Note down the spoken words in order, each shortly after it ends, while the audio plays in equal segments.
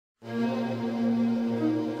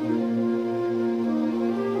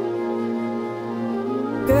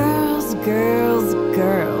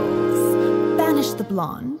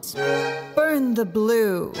blonde, burn the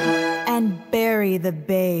blue, and bury the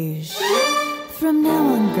beige. From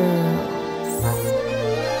now on, girls,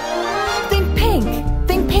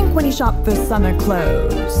 think pink when you shop for summer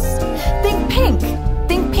clothes. Think pink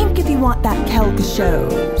if you want that Kelka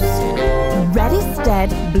shows. Red is dead,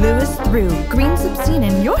 blue is through, green's obscene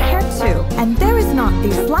in your hair too, and there is not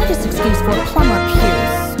the slightest excuse for plumber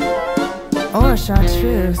puce or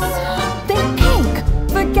chartreuse. Think pink,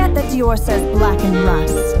 forget that Dior says black and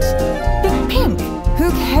rust. Think pink,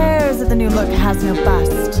 who cares if the new look has no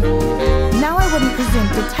bust? Now I wouldn't presume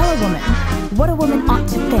to tell a woman what a woman ought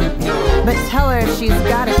to think, but tell her she's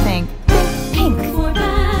gotta think. Think pink. For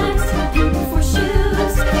bags, pink for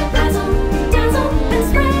shoes, razzle, dazzle, and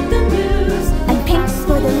spread the news. And pink's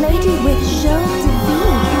for the lady with show de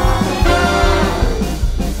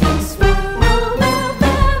Pink's for all the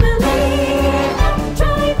family.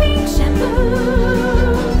 Try pink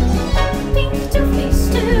shampoo, pink toothpaste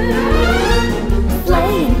too.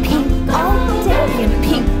 Play in pink all day in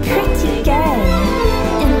pink, pretty gay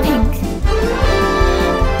in pink.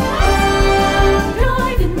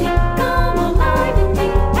 Drive in pink, come alive in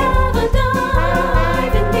pink, have a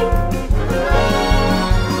dive in pink.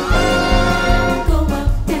 Go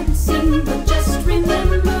out dancing, but just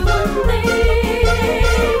remember one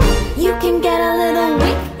thing. You can get a little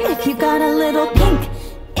wink if you got a little pink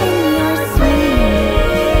in your swing.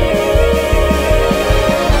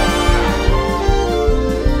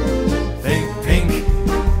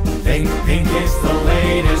 Think pink is the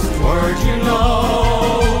latest word you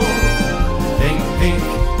know. Think pink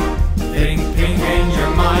in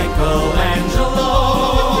your Michelangelo.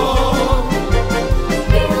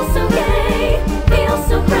 Feel so gay, feel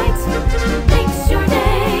so bright, makes your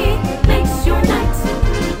day, makes your night.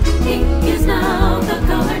 Pink is now the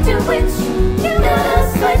color to which you gotta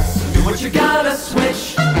switch. Do what you gotta switch.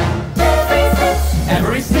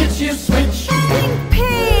 Every stitch you switch. Think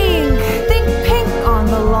pink on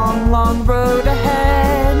the long, long road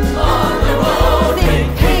ahead. On the road,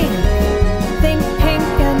 Think pink,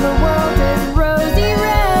 and the world is rosy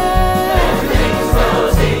red. everything's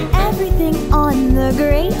rosy. Everything on the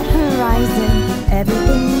great horizon,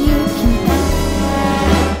 everything you can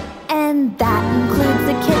think, and that includes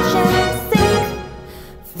a kitchen sink.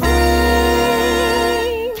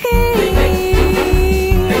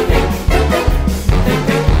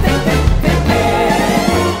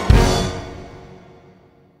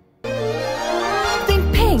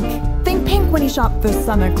 Think pink when you shop for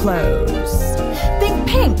summer clothes. Think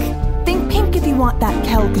pink if you want that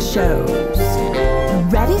Kelka shows.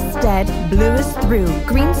 Red is dead, blue is through,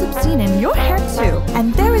 green's obscene in your hair too,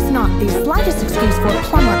 and there is not the slightest excuse for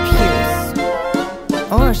plumber puce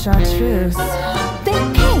or chartreuse.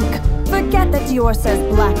 Think pink, forget that Dior says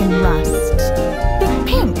black and rust. Think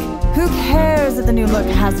pink, who cares if the new look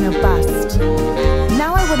has no bust?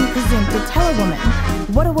 Now I wouldn't presume to tell a woman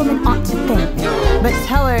what a woman ought to think, but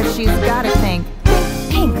tell her she's gotta think.